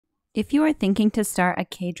If you are thinking to start a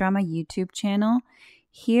K-drama YouTube channel,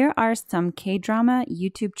 here are some K-drama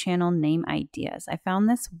YouTube channel name ideas. I found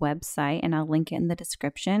this website and I'll link it in the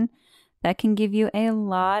description that can give you a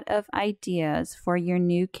lot of ideas for your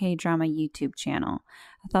new K-drama YouTube channel.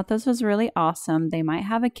 I thought this was really awesome. They might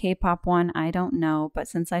have a K-pop one, I don't know, but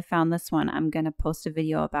since I found this one, I'm going to post a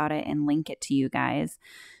video about it and link it to you guys.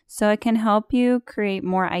 So it can help you create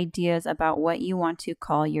more ideas about what you want to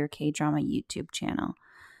call your K-drama YouTube channel.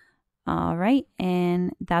 All right,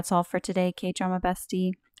 and that's all for today, K-drama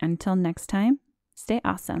bestie. Until next time, stay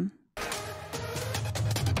awesome.